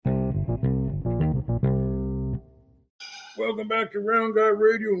Welcome back to Round Guy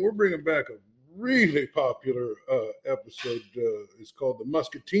Radio, and we're bringing back a really popular episode. It's called the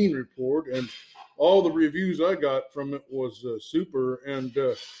Muscatine Report, and all the reviews I got from it was super. And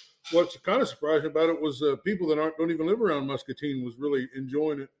what's kind of surprising about it was people that don't even live around Muscatine was really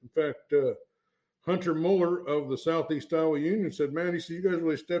enjoying it. In fact, Hunter Muller of the Southeast Iowa Union said, "Man, you guys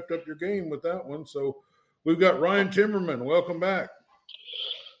really stepped up your game with that one." So we've got Ryan Timmerman. Welcome back.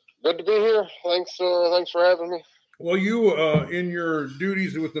 Good to be here. Thanks for having me. Well, you, in your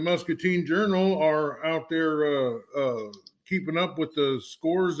duties with the Muscatine Journal, are out there keeping up with the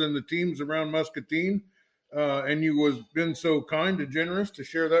scores and the teams around Muscatine, and you was been so kind and generous to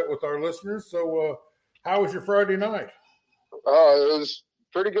share that with our listeners. So, how was your Friday night? It was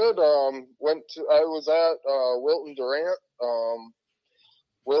pretty good. I was at Wilton Durant.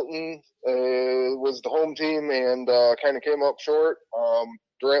 Wilton was the home team and kind of came up short.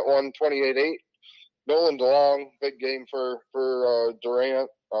 Durant won 28-8. Nolan DeLong, big game for Durant.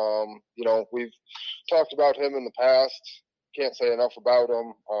 We've talked about him in the past. Can't say enough about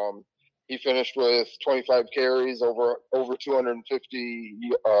him. He finished with 25 carries, over 250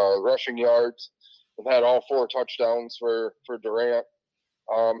 rushing yards, and had all 4 touchdowns for Durant.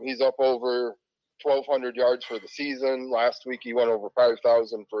 He's up over 1,200 yards for the season. Last week he went over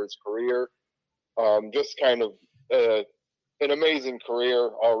 5,000 for his career. Just kind of an amazing career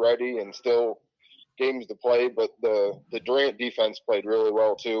already, and still games to play, but the Durant defense played really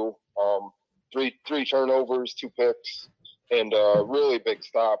well too. Three turnovers, 2 picks, and a really big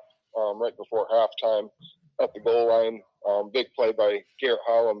stop right before halftime at the goal line. Big play by Garrett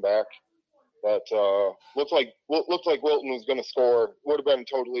Hollenbach that looked like Wilton was going to score. Would have been a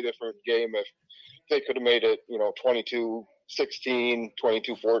totally different game if they could have made it, 22-16,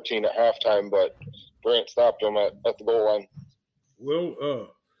 22-14 at halftime, but Durant stopped them at the goal line. Well,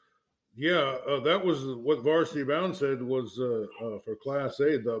 that was what Varsity Bound said was for Class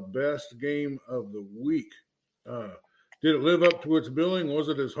A the best game of the week. Did it live up to its billing? Was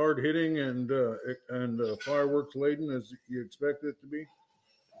it as hard hitting and fireworks laden as you expected it to be?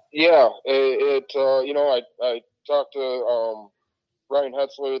 Yeah, I talked to Ryan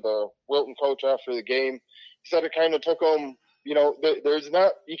Hetzler, the Wilton coach, after the game. He said it kind of took him. You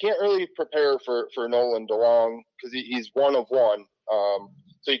can't really prepare for Nolan DeLong because he's one of one.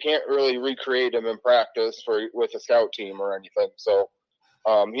 So you can't really recreate him in practice with a scout team or anything. So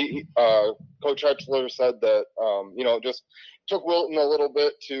Coach Hetzler said that just took Wilton a little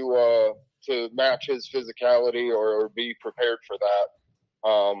bit to match his physicality or be prepared for that.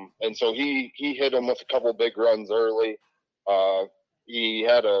 And so he hit him with a couple big runs early. He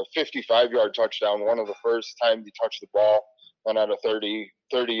had a 55-yard touchdown, one of the first times he touched the ball, and had a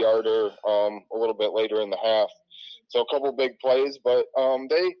 30-yarder a little bit later in the half. So a couple big plays, but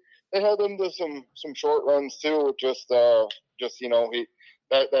they held him to some short runs too. That's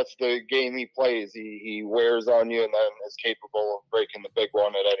the game he plays. He wears on you and then is capable of breaking the big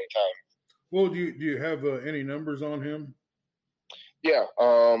one at any time. Well, do you have any numbers on him? Yeah,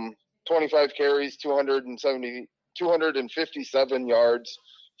 25 carries, 257 yards,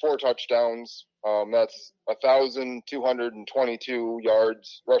 4 touchdowns. That's 1,222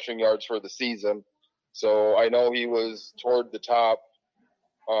 yards, rushing yards for the season. So I know he was toward the top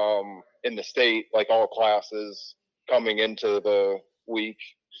in the state, like all classes, coming into the week.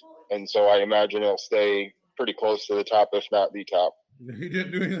 And so I imagine he'll stay pretty close to the top, if not the top. He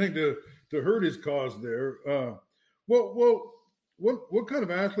didn't do anything to hurt his cause there. What kind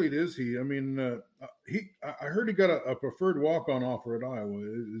of athlete is he? I mean, I heard he got a preferred walk-on offer at Iowa.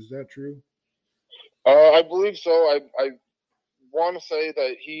 Is that true? I believe so. I want to say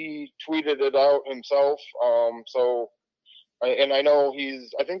that he tweeted it out himself. I know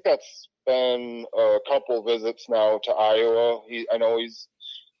I think that's been a couple visits now to Iowa. I know he's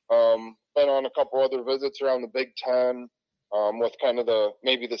been on a couple other visits around the Big Ten with kind of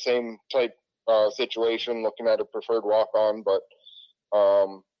maybe the same type situation, looking at a preferred walk-on, but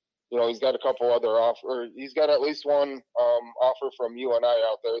he's got a couple other offers. He's got at least one offer from UNI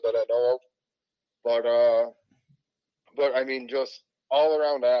out there that I know of. But I mean, just all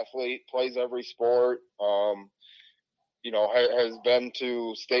around athlete, plays every sport. Has been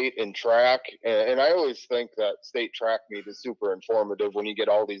to state and track, and I always think that state track meet is super informative when you get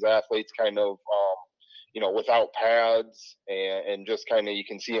all these athletes kind of, without pads and just kind of you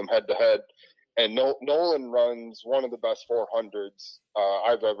can see them head to head. And Nolan runs one of the best 400s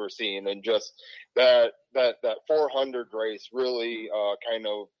I've ever seen, and just that 400 race really kind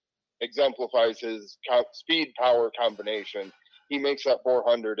of exemplifies his speed power combination. He makes that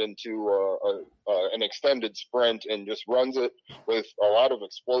 400 into an extended sprint and just runs it with a lot of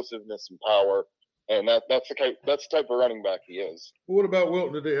explosiveness and power. And that's the type of running back he is. What about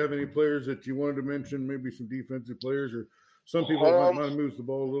Wilton? Did they have any players that you wanted to mention? Maybe some defensive players or some people that might have moved the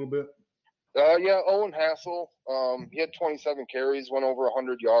ball a little bit? Yeah, Owen Hassel. He had 27 carries, went over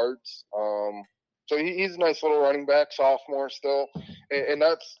 100 yards. So he's a nice little running back, sophomore still, and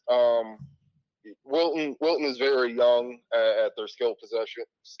that's Wilton. Wilton is very young at their skill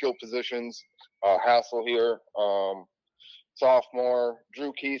positions. Hassel here, sophomore.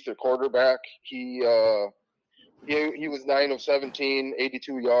 Drew Keith, their quarterback. He was 9 of 17,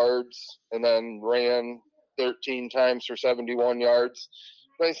 82 yards, and then ran 13 times for 71 yards.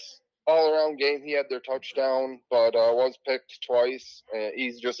 Nice all-around game. He had their touchdown, but was picked twice.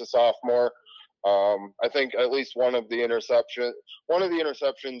 He's just a sophomore. I think at least one of the interceptions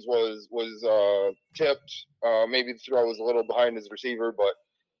was tipped. Maybe the throw was a little behind his receiver, but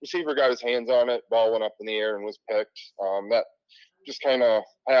receiver got his hands on it. Ball went up in the air and was picked. That just kind of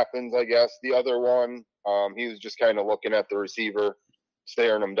happens, I guess. The other one, he was just kind of looking at the receiver,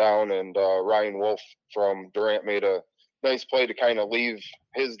 staring him down, and Ryan Wolf from Durant made a nice play to kind of leave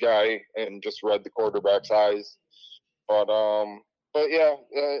his guy and just read the quarterback's eyes. But yeah,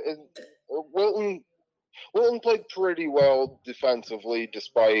 Wilton played pretty well defensively,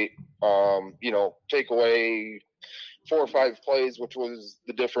 despite take away 4 or 5 plays, which was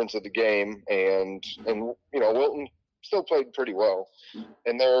the difference of the game, and Wilton still played pretty well,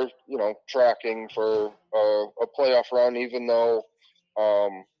 and they're tracking for a playoff run, even though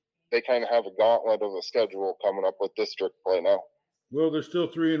they kind of have a gauntlet of a schedule coming up with district play now. Well, they're still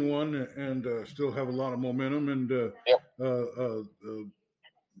 3-1 and still have a lot of momentum, and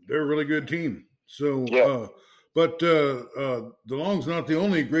they're a really good team. So, but DeLong's not the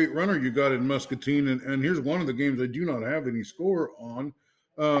only great runner you got in Muscatine, and here's one of the games I do not have any score on.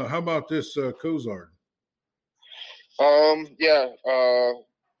 How about this Cozart?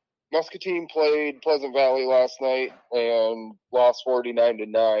 Muscatine played Pleasant Valley last night and lost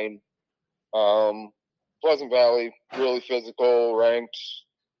 49-9. Pleasant Valley, really physical, ranked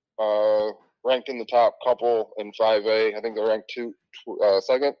in the top couple in 5A. I think they're ranked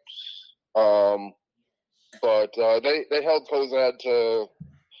second. But they held Cozad to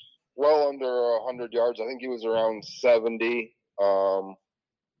well under 100 yards. I think he was around 70. So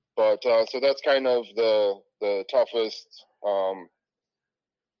that's kind of the toughest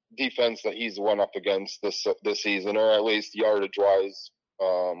defense that he's went up against this season, or at least yardage wise.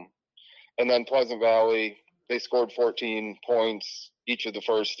 And then Pleasant Valley, they scored 14 points each of the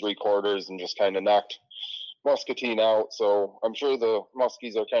first 3 quarters and just kind of knocked Muscatine out. So I'm sure the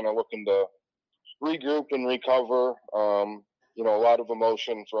Muskies are kind of looking to regroup and recover. A lot of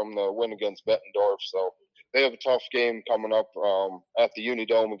emotion from the win against Bettendorf. So they have a tough game coming up at the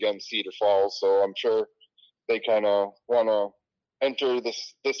Unidome against Cedar Falls. So I'm sure they kind of want to enter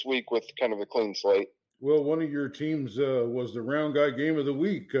this week with kind of a clean slate. Well, one of your teams was the Round Guy Game of the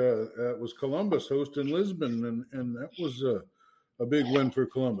Week. It was Columbus hosting Lisbon, and that was a big win for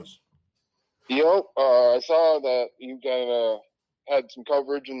Columbus. Yep, I saw that you had some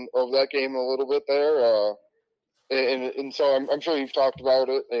coverage of that game a little bit there, and so I'm sure you've talked about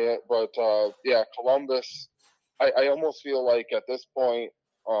it. But Columbus, I almost feel like at this point,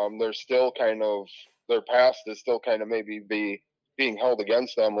 they're still kind of, their past is still kind of maybe being held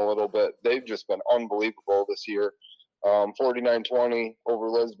against them a little bit. They've just been unbelievable this year. 49-20 over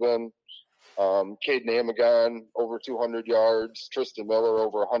Lisbon. Caden Amagon over 200 yards. Tristan Miller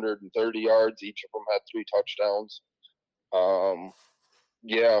over 130 yards. Each of them had 3 touchdowns.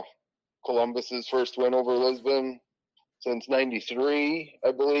 Columbus's first win over Lisbon since '93,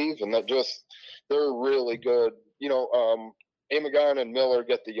 I believe, and they're really good. Amagon and Miller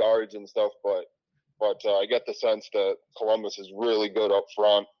get the yards and stuff, but I get the sense that Columbus is really good up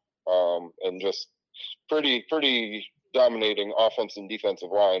front, and just pretty dominating offense and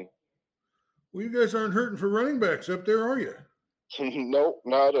defensive line. Well, you guys aren't hurting for running backs up there, are you? Nope,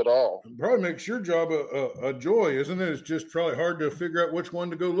 not at all. It probably makes your job a joy, isn't it? It's just probably hard to figure out which one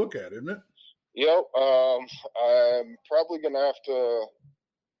to go look at, isn't it? Yep. I'm probably gonna have to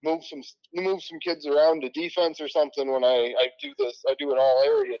move some kids around to defense or something when I do this. I do an all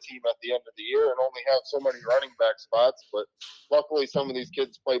area team at the end of the year and only have so many running back spots, but luckily some of these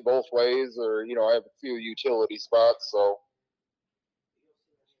kids play both ways, or I have a few utility spots. So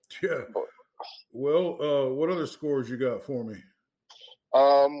yeah. Well, what other scores you got for me?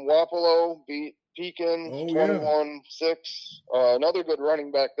 Wapello beat Pekin 21-6. Another good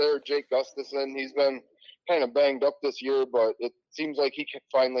running back there, Jake Gustafson. He's been kind of banged up this year, but it seems like he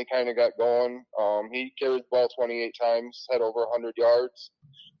finally kind of got going. He carried the ball 28 times, had over 100 yards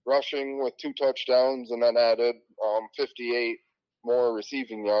rushing with 2 touchdowns, and then added 58 more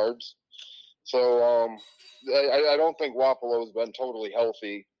receiving yards. So I don't think Wapello's been totally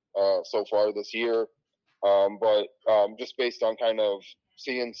healthy so far this year. But just based on kind of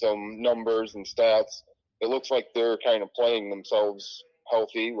seeing some numbers and stats, it looks like they're kind of playing themselves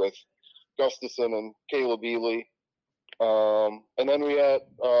healthy with Gustafson and Caleb Ely. And then we had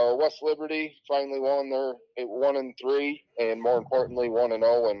West Liberty finally won their 1-3, and more importantly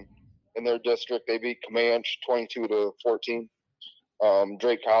 1-0 in their district. They beat Comanche 22-14.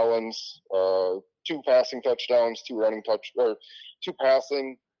 Drake Collins, 2 passing touchdowns, 2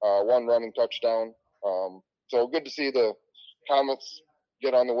 passing, 1 running touchdown. So good to see the Comets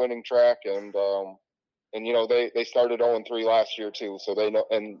get on the winning track, and they started 0-3 last year too, so they know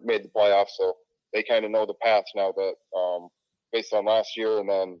and made the playoffs, so they kind of know the path now that based on last year, and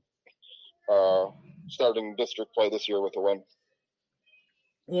then starting district play this year with a win.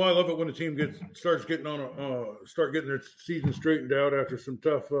 Well, I love it when a team start getting their season straightened out after some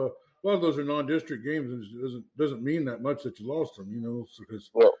tough. A lot of those are non-district games, and it doesn't mean that much that you lost them, because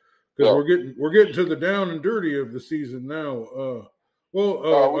we're getting to the down and dirty of the season now.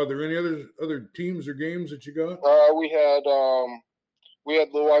 Are there any other teams or games that you got? We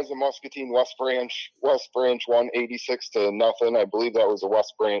had Louisa Muscatine West Branch. West Branch won 86-0. I believe that was a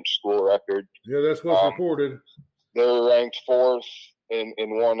West Branch school record. Yeah, that's what's reported. They're ranked 4th in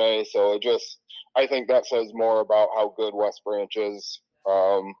 1A, so I think that says more about how good West Branch is,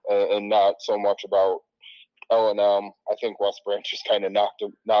 and not so much about L&M. I think West Branch just kind of knocked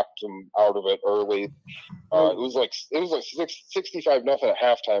them out of it early. It was like 65-0 at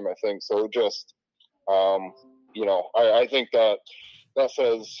halftime, I think. So just I think that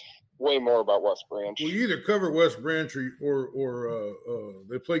says way more about West Branch. Well, you either cover West Branch or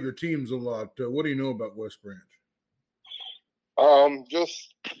they play your teams a lot. What do you know about West Branch?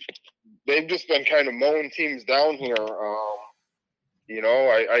 They've just been kind of mowing teams down here.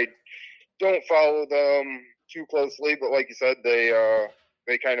 I don't follow them too closely, but like you said, they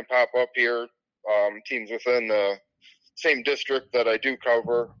kind of pop up here. Teams within the same district that I do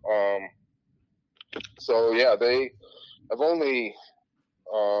cover. So yeah, they have only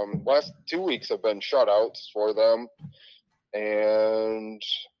last 2 weeks have been shutouts for them, and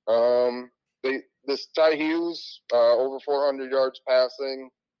this Ty Hughes over 400 yards passing,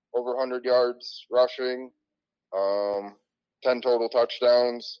 over 100 yards rushing, 10 total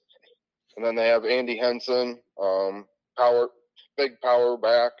touchdowns. And then they have Andy Henson, big power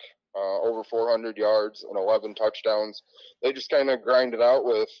back, over 400 yards and 11 touchdowns. They just kind of grind it out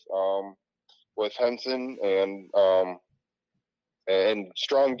with Henson and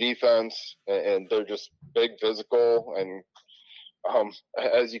strong defense, and they're just big, physical, and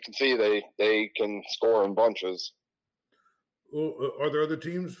as you can see, they can score in bunches. Well, are there other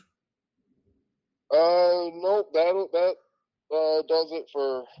teams? Nope. That does it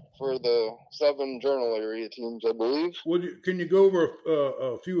for the 7 journal area teams, I believe. Can you go over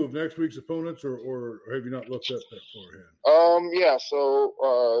a few of next week's opponents, or have you not looked at that far ahead? Yeah.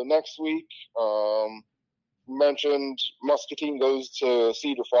 So next week, mentioned Muscatine goes to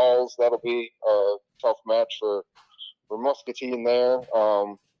Cedar Falls. That'll be a tough match for Muscatine there.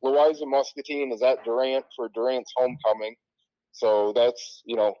 Louisa Muscatine is at Durant for Durant's homecoming. So that's,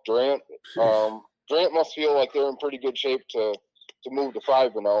 Durant. Durant must feel like they're in pretty good shape to move to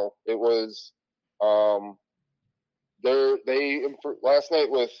 5-0. It was last night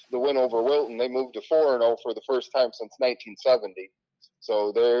with the win over Wilton, they moved to 4-0 for the first time since 1970.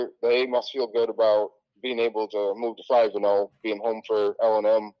 So they must feel good about being able to move to 5-0, being home for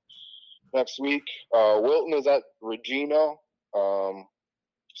L&M next week. Wilton is at Regina,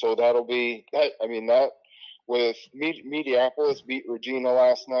 so that'll be that. I mean that. With Mediapolis beat Regina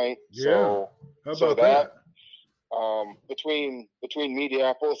last night. Yeah. How about that? Between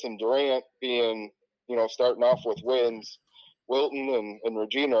Mediapolis and Durant being, starting off with wins, Wilton and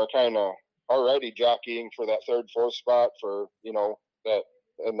Regina are kind of already jockeying for that 3rd, 4th spot for, that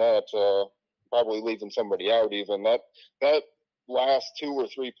probably leaving somebody out even. That last 2 or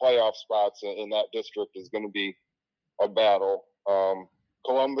 3 playoff spots in that district is going to be a battle.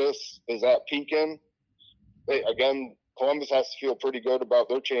 Columbus is at Pekin. Columbus has to feel pretty good about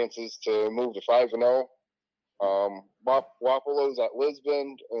their chances to move to 5-0. Wapello's at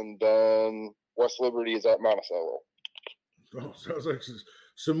Lisbon, and then West Liberty is at Monticello. Oh, sounds like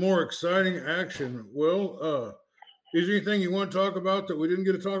some more exciting action. Well, is there anything you want to talk about that we didn't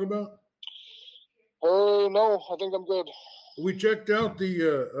get to talk about? No, I think I'm good. We checked out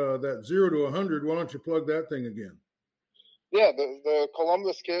the that 0 to 100. Why don't you plug that thing again? Yeah, the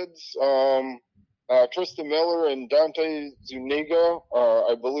Columbus kids. Tristan Miller and Dante Zuniga,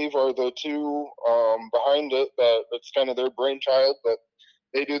 I believe, are the 2 behind it. That it's kind of their brainchild. But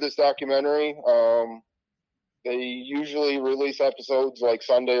they do this documentary. They usually release episodes like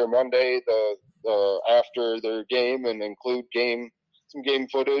Sunday or Monday, after their game, and include some game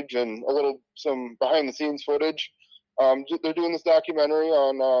footage and some behind the scenes footage. They're doing this documentary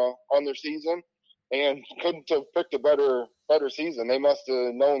on their season, and couldn't have picked a better season. They must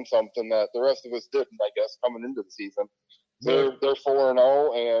have known something that the rest of us didn't, I guess, coming into the season. They're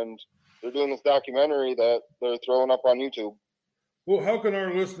 4-0, and they're doing this documentary that they're throwing up on YouTube. Well, how can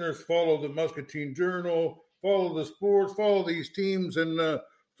our listeners follow the Muscatine Journal, follow the sports, follow these teams, and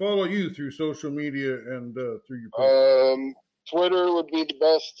follow you through social media and through your page? Twitter would be the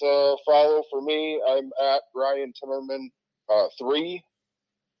best follow for me. I'm at Ryan Timmerman 3,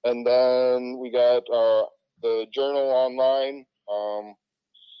 and then we got the Journal online.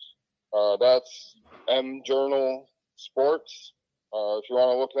 That's M Journal Sports. If you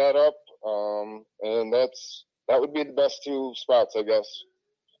want to look that up, and that would be the best 2 spots, I guess.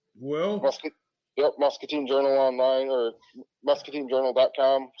 Well, Muscatine Journal online, or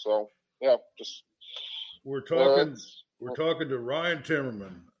muscatinejournal.com. So yeah, just we're talking to Ryan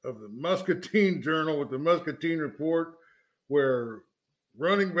Timmerman of the Muscatine Journal with the Muscatine Report, where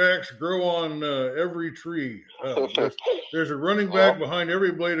running backs grow on every tree. There's a running back behind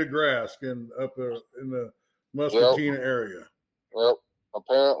every blade of grass in the Muscatine area. Yep,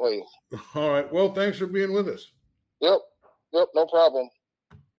 apparently. All right. Well, thanks for being with us. Yep, no problem.